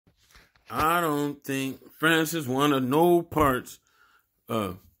I don't think Francis wanted no parts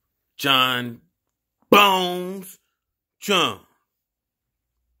of John Bones John.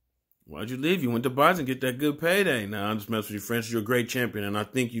 Why'd you leave? You went to boxing, get that good payday. Now I'm just messing with you, Francis. You're a great champion, and I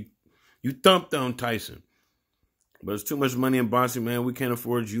think you thumped on Tyson. But it's too much money in boxing, man. We can't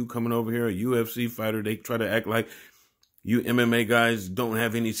afford you coming over here, a UFC fighter. They try to act like you MMA guys don't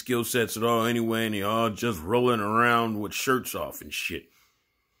have any skill sets at all anyway, and they all just rolling around with shirts off and shit.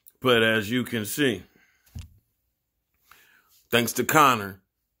 But as you can see, thanks to Connor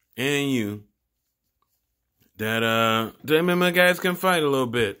and you, that the MMA guys can fight a little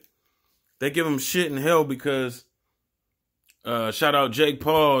bit. They give them shit in hell because shout out Jake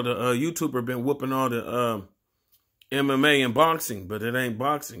Paul, the YouTuber, been whooping all the MMA and boxing, but it ain't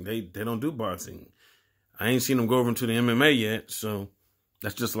boxing. They don't do boxing. I ain't seen them go over into the MMA yet, so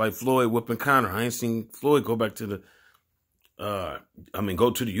that's just like Floyd whooping Connor. I ain't seen Floyd go back to the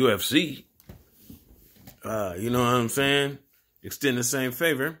go to the UFC. You know what I'm saying? Extend the same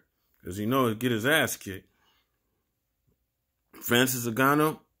favor, because you know he'll get his ass kicked. Francis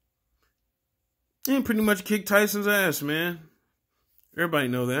Ngannou, he pretty much kicked Tyson's ass, man. Everybody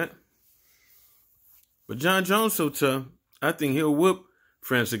know that. But John Jones so tough, I think he'll whoop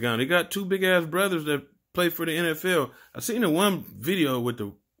Francis Ngannou. He got two big-ass brothers that play for the NFL. I seen the one video with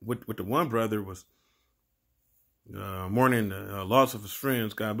the one brother was mourning the loss of his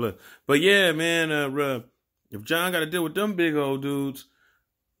friends, God bless. But yeah, man, if John got to deal with them big old dudes,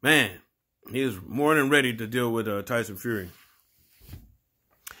 man, he is more than ready to deal with Tyson Fury.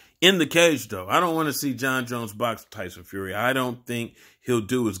 In the cage, though, I don't want to see John Jones box Tyson Fury. I don't think he'll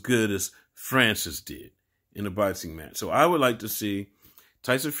do as good as Francis did in a boxing match. So I would like to see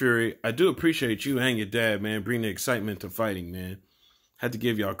Tyson Fury. I do appreciate you and your dad, man, bring the excitement to fighting, man. Had to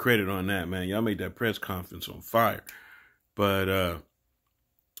give y'all credit on that, man. Y'all made that press conference on fire. But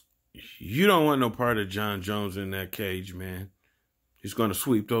you don't want no part of John Jones in that cage, man. He's going to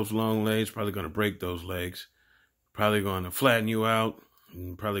sweep those long legs, probably going to break those legs, probably going to flatten you out,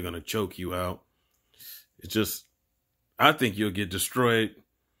 and probably going to choke you out. It's just, I think you'll get destroyed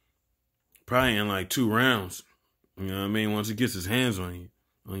probably in like 2 rounds. You know what I mean? Once he gets his hands on you,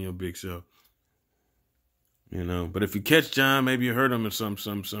 on your big self. You know, but if you catch John, maybe you hurt him or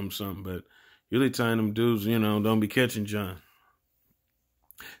something. But really tying them dudes, you know, don't be catching John.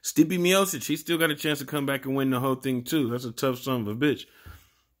 Stipe Miocic, he still got a chance to come back and win the whole thing too. That's a tough son of a bitch.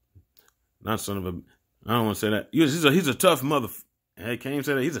 Not son of a, I don't want to say that. He's a tough mother. Hey, can't even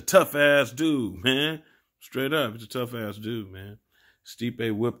say that. He's a tough ass dude, man. Straight up, he's a tough ass dude, man.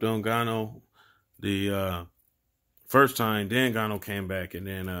 Stipe whipped on Ngannou the first time, then Ngannou came back and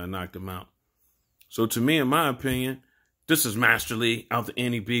then knocked him out. So to me, in my opinion, this is Master Lee out the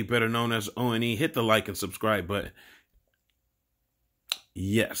NEB, better known as O&E. Hit the like and subscribe button.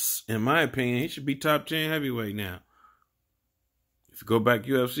 Yes, in my opinion, he should be top 10 heavyweight now. If you go back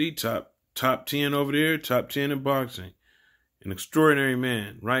UFC, top 10 over there, top 10 in boxing. An extraordinary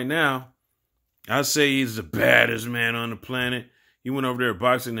man. Right now, I say he's the baddest man on the planet. He went over there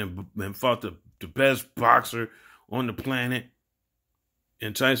boxing and fought the best boxer on the planet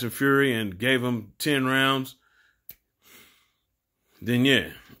in Tyson Fury and gave him 10 rounds. Then yeah,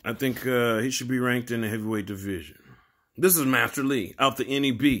 I think he should be ranked in the heavyweight division. This is Master Lee out the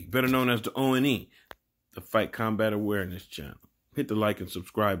NEB, better known as the O&E, the Fight Combat Awareness channel. Hit the like and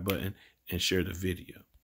subscribe button and share the video.